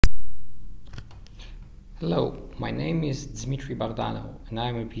Hello, my name is Dzmitry Bahdanau, and I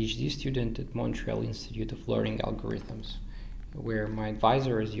am a PhD student at Montreal Institute of Learning Algorithms, where my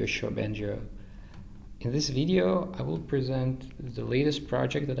advisor is Yoshua Benjo. In this video, I will present the latest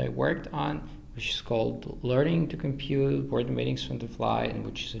project that I worked on, which is called Learning to Compute Word Embeddings on the Fly, and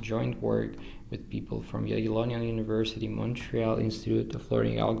which is a joint work with people from Jagiellonian University, Montreal Institute of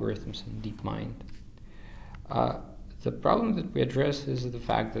Learning Algorithms, and DeepMind. The problem that we address is the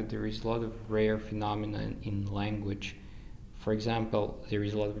fact that there is a lot of rare phenomena in language. For example, there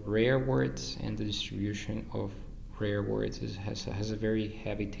is a lot of rare words, and the distribution of rare words has a very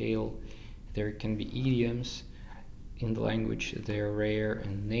heavy tail. There can be idioms in the language. They are rare,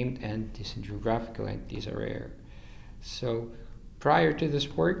 and named entities and geographical entities are rare. So prior to this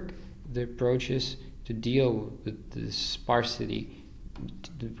work, the approaches to deal with this sparsity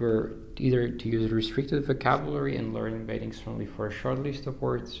were either to use restricted vocabulary and learn embeddings only for a short list of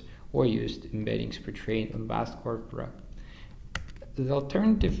words, or used embeddings pre-trained on vast corpora. The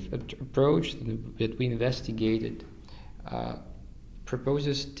alternative approach that we investigated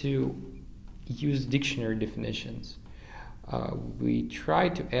proposes to use dictionary definitions. We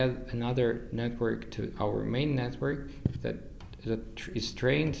tried to add another network to our main network that is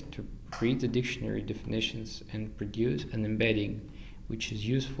trained to read the dictionary definitions and produce an embedding which is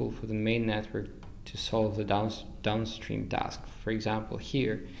useful for the main network to solve the downstream task. For example,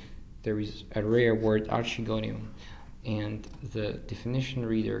 here there is a rare word archegonium, and the definition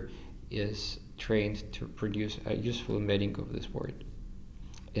reader is trained to produce a useful embedding of this word.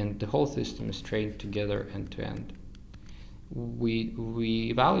 And the whole system is trained together end to end. We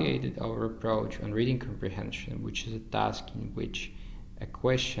evaluated our approach on reading comprehension, which is a task in which a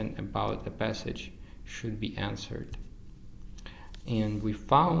question about a passage should be answered. And we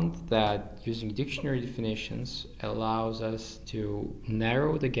found that using dictionary definitions allows us to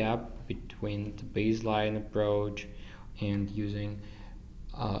narrow the gap between the baseline approach and using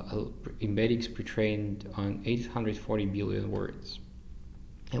embeddings pre-trained on 840 billion words.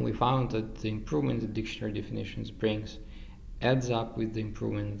 And we found that the improvement that dictionary definitions brings adds up with the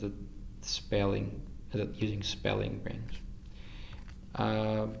improvement that using spelling brings.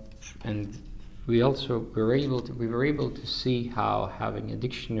 And we were able to see how having a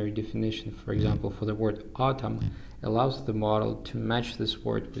dictionary definition, for example, for the word autumn, allows the model to match this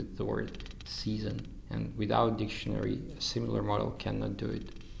word with the word season, and without dictionary, a similar model cannot do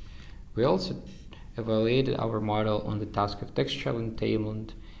it. We also evaluated our model on the task of textual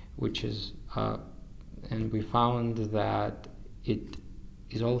entailment, which is, and we found that it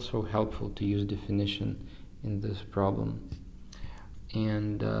is also helpful to use definition in this problem.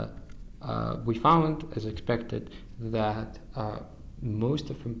 And we found, as expected, that most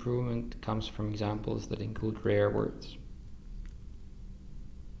of improvement comes from examples that include rare words.